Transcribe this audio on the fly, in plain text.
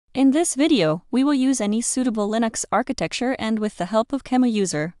In this video, we will use any suitable Linux architecture, and with the help of QEMU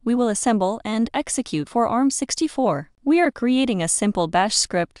User, we will assemble and execute for ARM64. We are creating a simple bash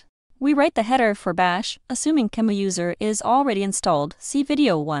script. We write the header for bash, assuming QEMU User is already installed, see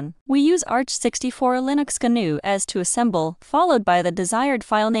video 1. We use ARM64 Linux GNU as to assemble, followed by the desired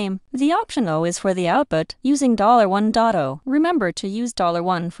file name. The option O is for the output, using $1.0. Remember to use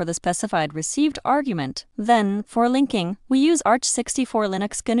 $1 for the specified received argument. Then, for linking, we use ARM64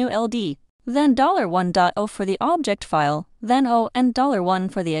 Linux GNU LD. Then $1.0 for the object file, then O and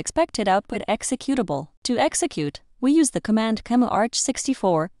 $1 for the expected output executable. To execute, we use the command QEMU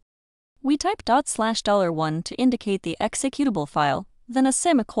ARM64. We type $1 to indicate the executable file, then a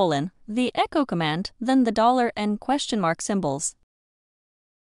semicolon, the echo command, then the $ and question mark symbols.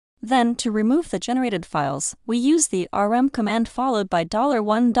 Then, to remove the generated files, we use the rm command followed by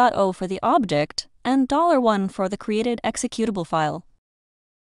 $1.0 for the object, and $1 for the created executable file.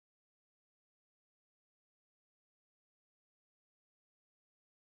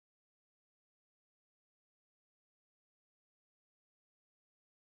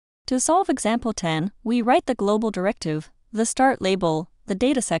 To solve example 10, we write the global directive, the start label, the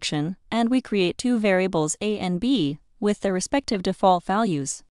data section, and we create two variables A and B with their respective default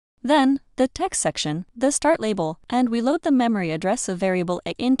values. Then, the text section, the start label, and we load the memory address of variable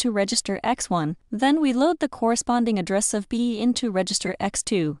A into register X1. Then we load the corresponding address of B into register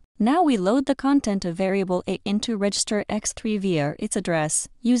X2. Now we load the content of variable A into register X3 via its address,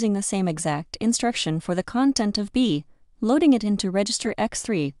 using the same exact instruction for the content of B, loading it into register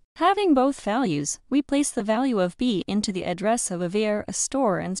X3. Having both values, we place the value of B into the address of A via a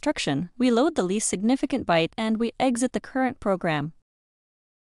store instruction. We load the least significant byte and we exit the current program.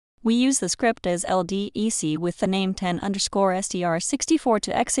 We use the script as ldec with the name 10_str64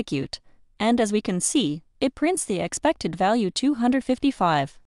 to execute, and as we can see, it prints the expected value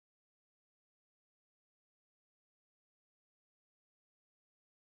 255.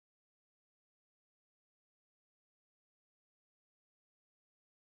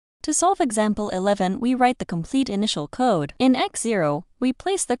 To solve example 11, we write the complete initial code. In X0, we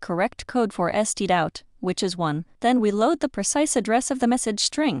place the correct code for stdout, which is 1. Then we load the precise address of the message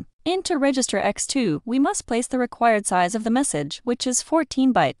string. Into register X2, we must place the required size of the message, which is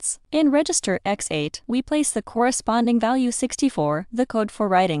 14 bytes. In register X8, we place the corresponding value 64, the code for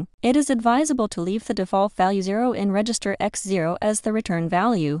writing. It is advisable to leave the default value 0 in register X0 as the return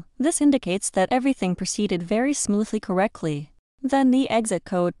value. This indicates that everything proceeded very smoothly correctly. Then the exit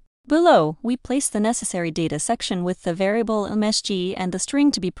code. Below, we place the necessary data section with the variable msg and the string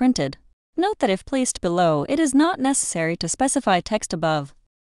to be printed. Note that if placed below, it is not necessary to specify text above.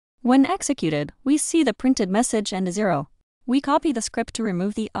 When executed, we see the printed message and a 0. We copy the script to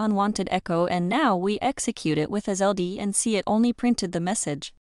remove the unwanted echo, and now we execute it with as ld and see it only printed the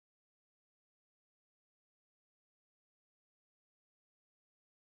message.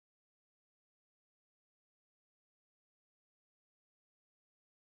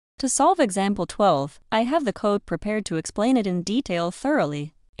 To solve example 12, I have the code prepared to explain it in detail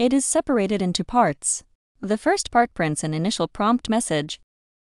thoroughly. It is separated into parts. The first part prints an initial prompt message.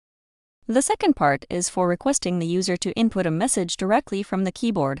 The second part is for requesting the user to input a message directly from the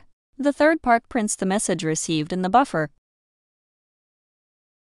keyboard. The third part prints the message received in the buffer.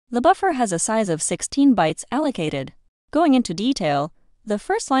 The buffer has a size of 16 bytes allocated. Going into detail, the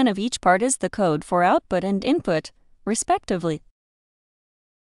first line of each part is the code for output and input, respectively.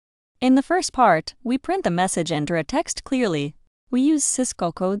 In the first part, we print the message and enter a text clearly. We use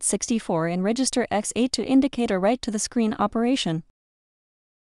Syscalls code 64 in register X8 to indicate a write-to-the-screen operation.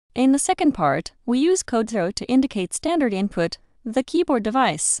 In the second part, we use code 0 to indicate standard input, the keyboard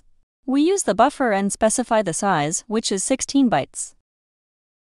device. We use the buffer and specify the size, which is 16 bytes.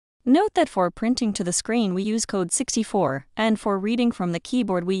 Note that for printing to the screen we use code 64, and for reading from the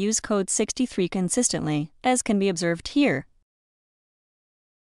keyboard we use code 63 consistently, as can be observed here.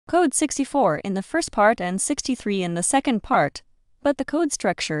 Code 64 in the first part and 63 in the second part, but the code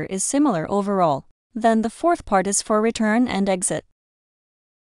structure is similar overall. Then the fourth part is for return and exit.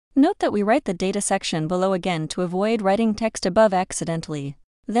 Note that we write the data section below again to avoid writing text above accidentally.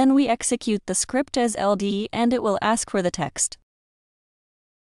 Then we execute the script as ld and it will ask for the text.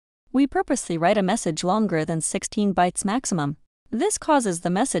 We purposely write a message longer than 16 bytes maximum. This causes the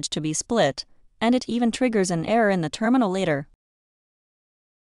message to be split, and it even triggers an error in the terminal later.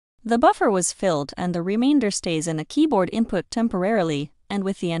 The buffer was filled and the remainder stays in the keyboard input temporarily, and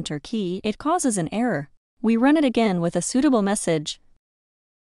with the enter key, it causes an error. We run it again with a suitable message.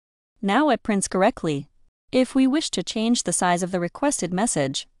 Now it prints correctly. If we wish to change the size of the requested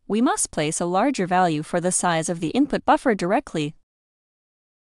message, we must place a larger value for the size of the input buffer directly.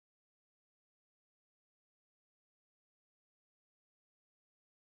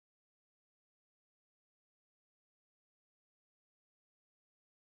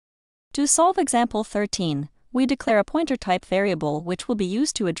 To solve example 13, we declare a pointer type variable which will be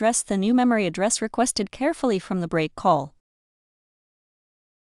used to address the new memory address requested carefully from the break call.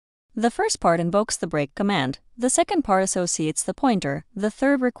 The first part invokes the break command, the second part associates the pointer, the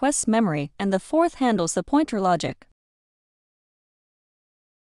third requests memory, and the fourth handles the pointer logic.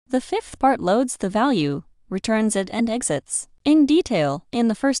 The fifth part loads the value, returns it, and exits. In detail, in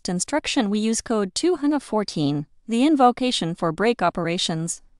the first instruction we use code 214, the invocation for break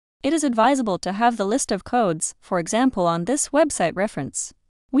operations. It is advisable to have the list of codes, for example on this website reference.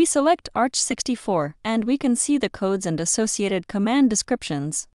 We select ARM64 and we can see the codes and associated command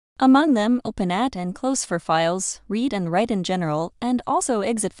descriptions. Among them, open at and close for files, read and write in general, and also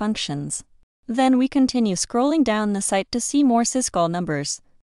exit functions. Then we continue scrolling down the site to see more Syscall numbers.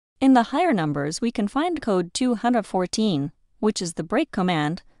 In the higher numbers we can find code 214, which is the break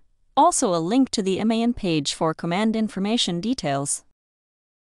command, also a link to the MAN page for command information details.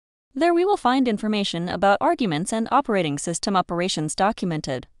 There we will find information about arguments and operating system operations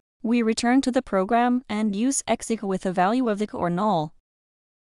documented. We return to the program and use x equal with a value of or null.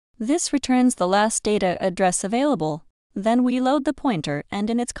 This returns the last data address available. Then we load the pointer and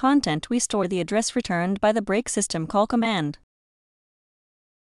in its content we store the address returned by the break system call command.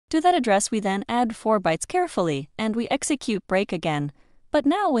 To that address we then add 4 bytes carefully and we execute break again, but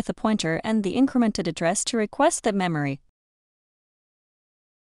now with the pointer and the incremented address to request that memory.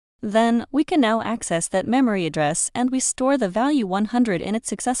 Then, we can now access that memory address and we store the value 100 in it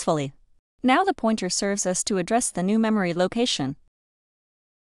successfully. Now the pointer serves us to address the new memory location.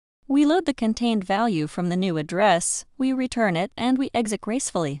 We load the contained value from the new address, we return it, and we exit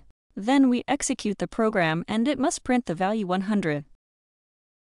gracefully. Then we execute the program and it must print the value 100.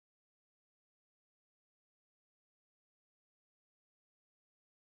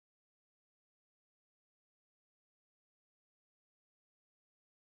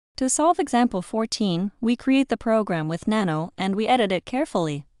 To solve example 14, we create the program with nano and we edit it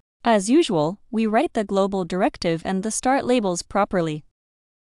carefully. As usual, we write the global directive and the start labels properly.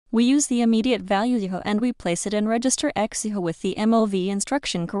 We use the immediate value and we place it in register x with the MOV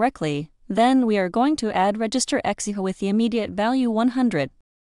instruction correctly. Then we are going to add register x with the immediate value 100.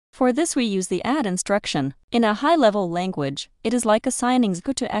 For this we use the add instruction. In a high-level language, it is like assigning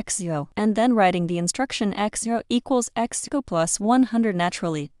 0 to x0 and then writing the instruction x0 equals x0 plus 100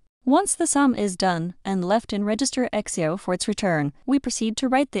 naturally. Once the sum is done and left in register x0 for its return, we proceed to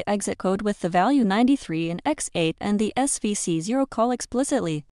write the exit code with the value 93 in x8 and the svc0 call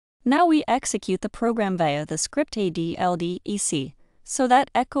explicitly. Now we execute the program via the script addlDEC, so that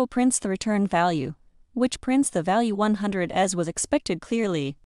echo prints the return value, which prints the value 100 as was expected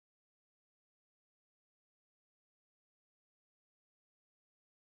clearly.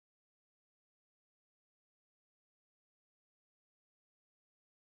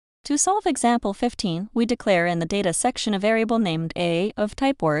 To solve example 15, we declare in the data section a variable named a of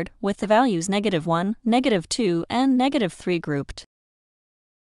type word with the values -1, -2, and -3 grouped.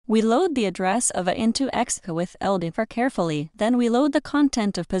 We load the address of a into x with ldifr carefully, then we load the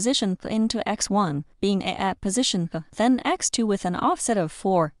content of position into x1, being a at position then x2 with an offset of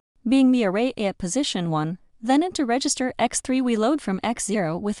 4, being the array a at position 1, then into register x3 we load from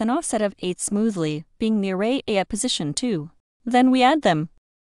x0 with an offset of 8 smoothly, being the array a at position 2. Then we add them.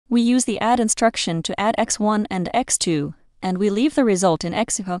 We use the add instruction to add x1 and x2, and we leave the result in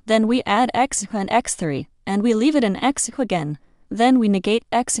x0. Then we add x0 and x3, and we leave it in x0 again. Then we negate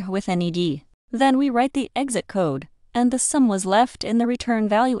x0 with ned. Then we write the exit code, and the sum was left in the return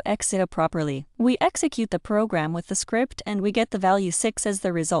value x0 properly. We execute the program with the script and we get the value 6 as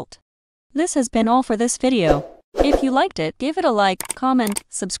the result. This has been all for this video. If you liked it, give it a like, comment,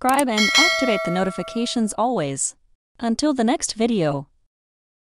 subscribe, and activate the notifications always. Until the next video.